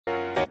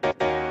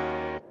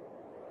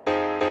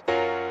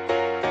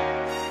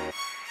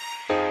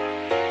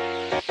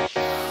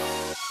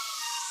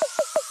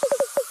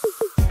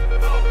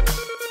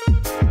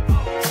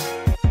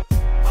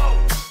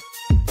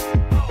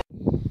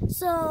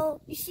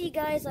see,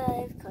 guys,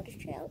 I've caught a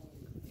trout.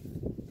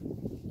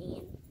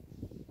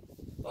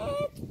 And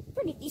it's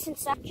pretty decent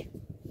size. Yeah,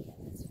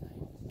 that's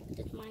fine.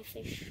 That's my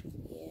fish.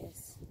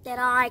 Yes. That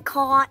I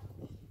caught.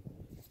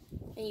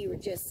 And you were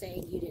just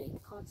saying you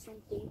didn't. Caught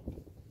something.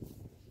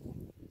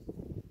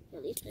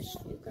 At least I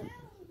should go.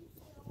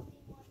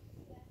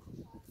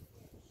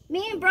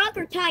 Me and Brock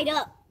are tied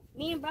up.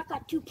 Me and Brock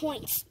got 2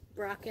 points.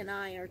 Brock and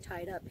I are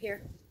tied up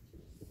here.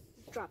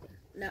 Drop it.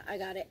 No, I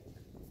got it.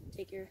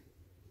 Take your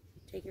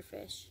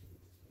fish.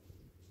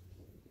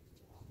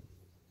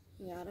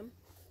 You got him?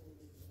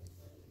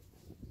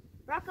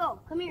 Rocco,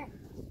 come here.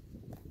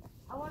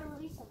 I want to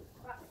release him.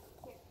 Brock,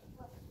 here,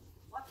 look.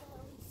 Watch him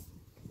release.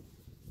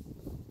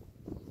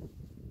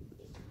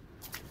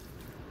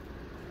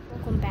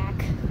 Welcome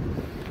back.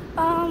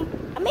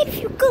 I made a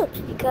few clips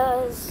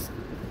because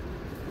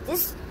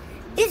this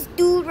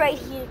dude right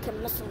here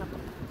can mess him up.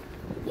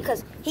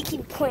 Because he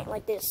can point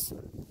like this.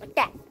 Like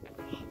that.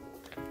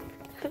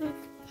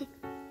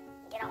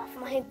 Get off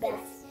my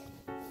back.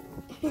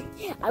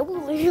 I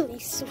will literally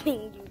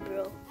swing you,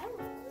 bro.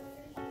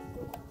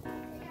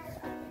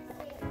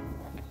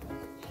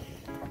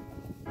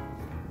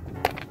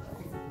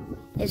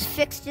 Has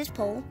fixed his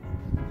pole.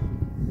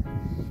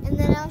 And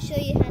then I'll show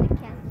you how to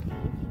cast it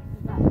if you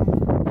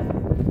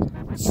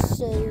forgot.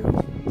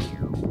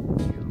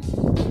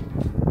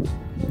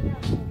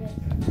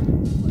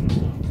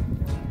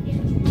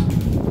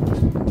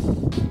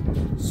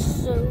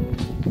 So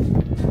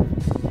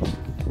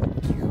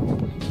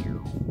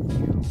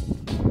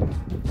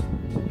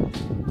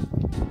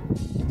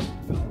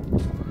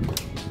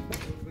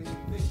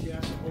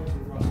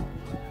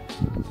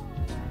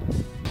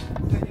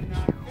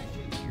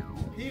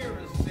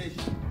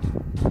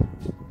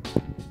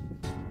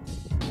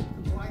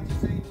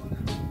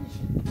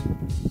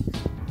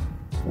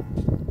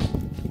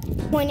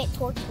point it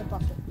towards the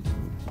bucket.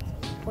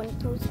 Point it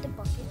towards the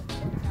bucket.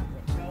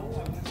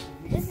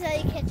 This is how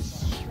you catch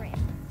shrimp.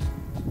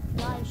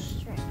 Live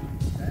shrimp.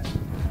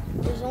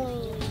 There's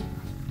only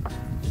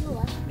 2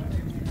 left.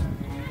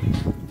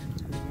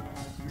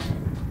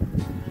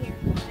 Here,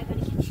 I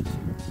gotta catch 2.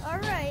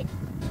 Alright.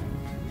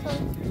 So,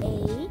 A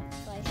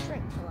live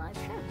shrimp.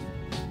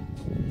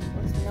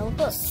 With no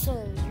hook. So,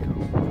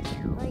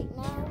 right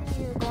now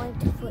you're going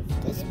to put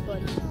this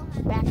buddy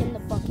back in the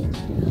bucket.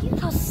 Look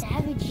how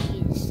savage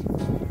he is.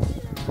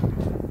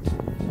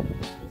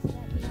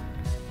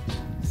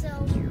 so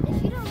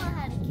if you don't know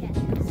how to catch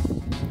this,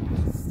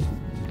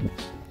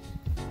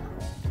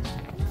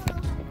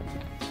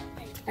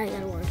 I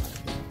gotta work.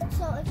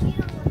 so if you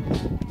don't know how to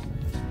catch,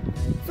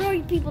 For all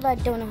you people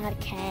that don't know how to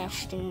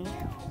cast and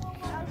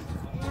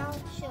I'll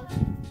show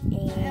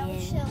you how to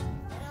cast.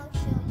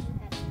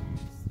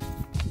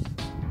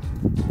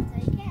 How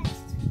you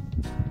cast.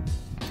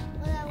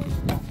 Well, that was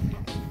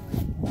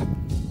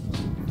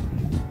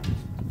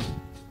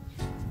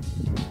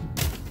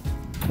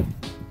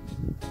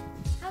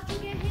how'd you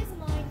get his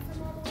line from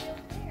all the way up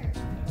there?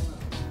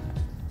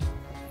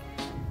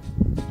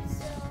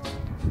 So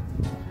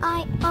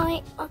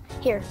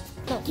here.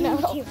 No,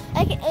 here. I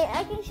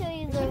can show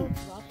you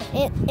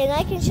and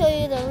I can show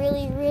you the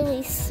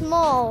really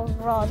small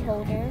rod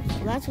holder.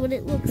 That's what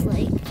it looks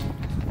like.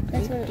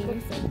 That's what it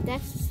looks like.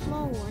 That's the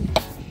small one.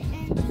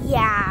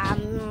 Yeah.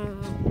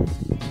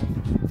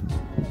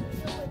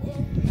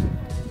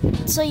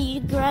 So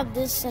you grab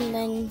this and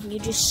then you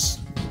just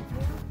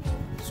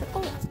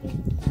circle it.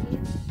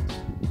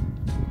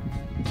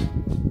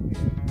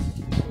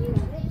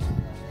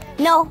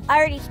 No, I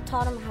already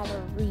taught him how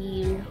to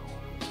read.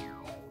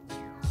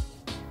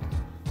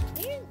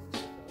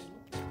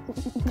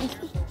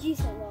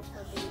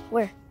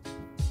 Where?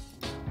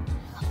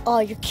 Oh,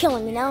 you're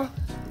killing me now.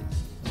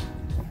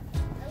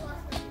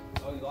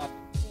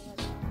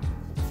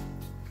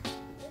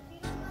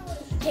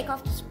 Take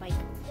off the spike.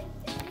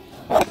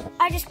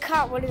 I just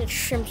caught one of the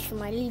shrimps for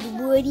my little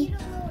buddy.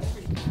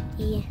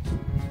 Yeah.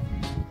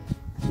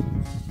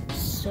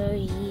 So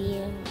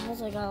yeah, I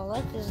was like, I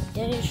like this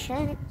dead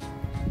shrimp.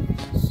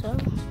 So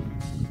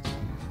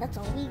that's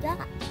all we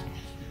got.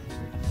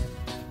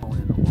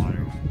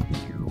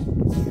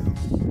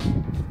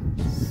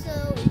 So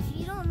if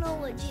you don't know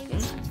what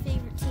Jameson's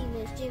favorite team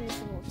is,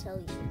 Jameson will tell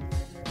you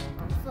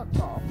on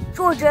football.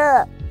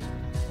 Georgia.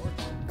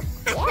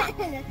 Yeah,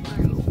 that's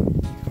fine.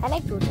 I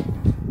like Georgia.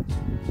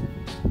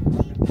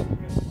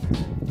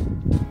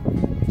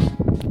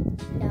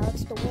 Now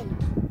it's the win.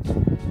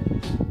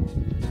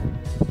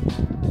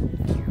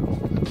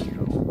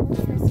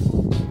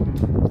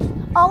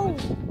 Oh!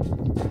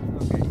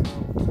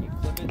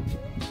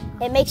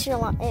 It makes you.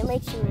 It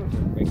makes you.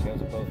 It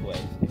goes both ways.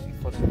 If you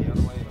flip it the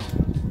other way,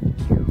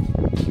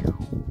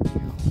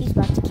 He's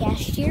about to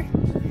cast here.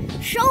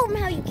 Show him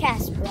how you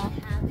cast, bro.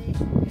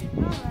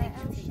 Alright,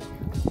 I'll show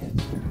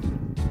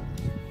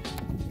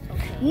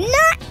you.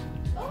 Not.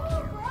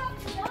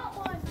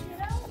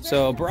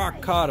 So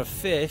Brock caught a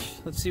fish.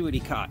 Let's see what he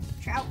caught.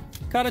 Trout.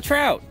 Caught a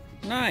trout.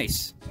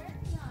 Nice.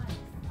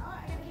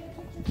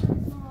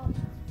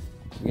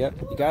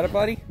 Yep. You got it,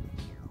 buddy?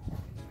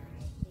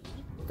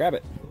 Grab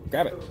it.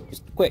 Grab it.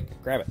 Just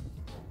quick. Grab it.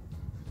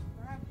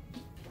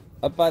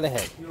 Up by the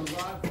head. Your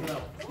rod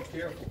fell. Be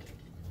careful.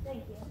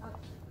 Thank you.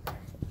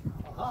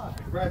 Aha,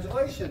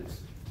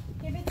 congratulations.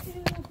 Give it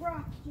to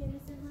Brock,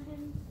 Jameson. Let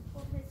him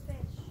hold his fish.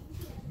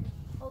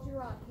 Hold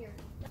your rod here.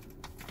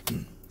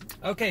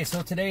 Okay,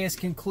 so today is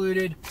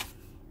concluded.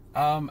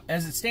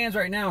 As it stands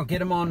right now,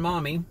 Get 'em on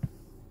Mommy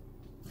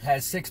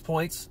has 6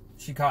 points.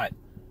 She caught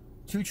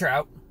 2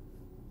 trout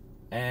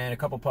and a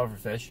couple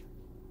pufferfish.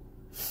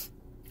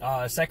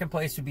 Second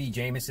place would be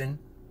Jameson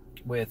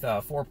with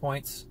 4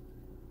 points.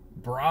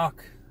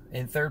 Brock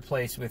in third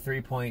place with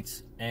 3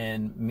 points,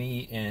 and me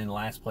in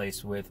last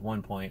place with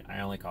 1 point. I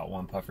only caught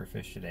 1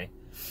 pufferfish today.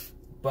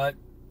 But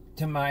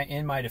in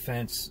my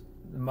defense,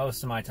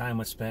 most of my time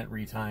was spent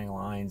retying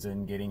lines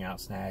and getting out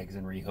snags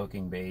and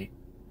rehooking bait.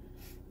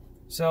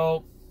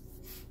 So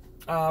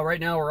right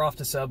now we're off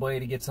to Subway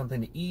to get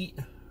something to eat.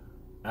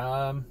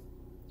 I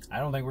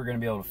don't think we're going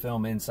to be able to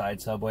film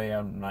inside Subway.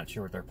 I'm not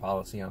sure what their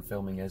policy on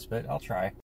filming is, but I'll try.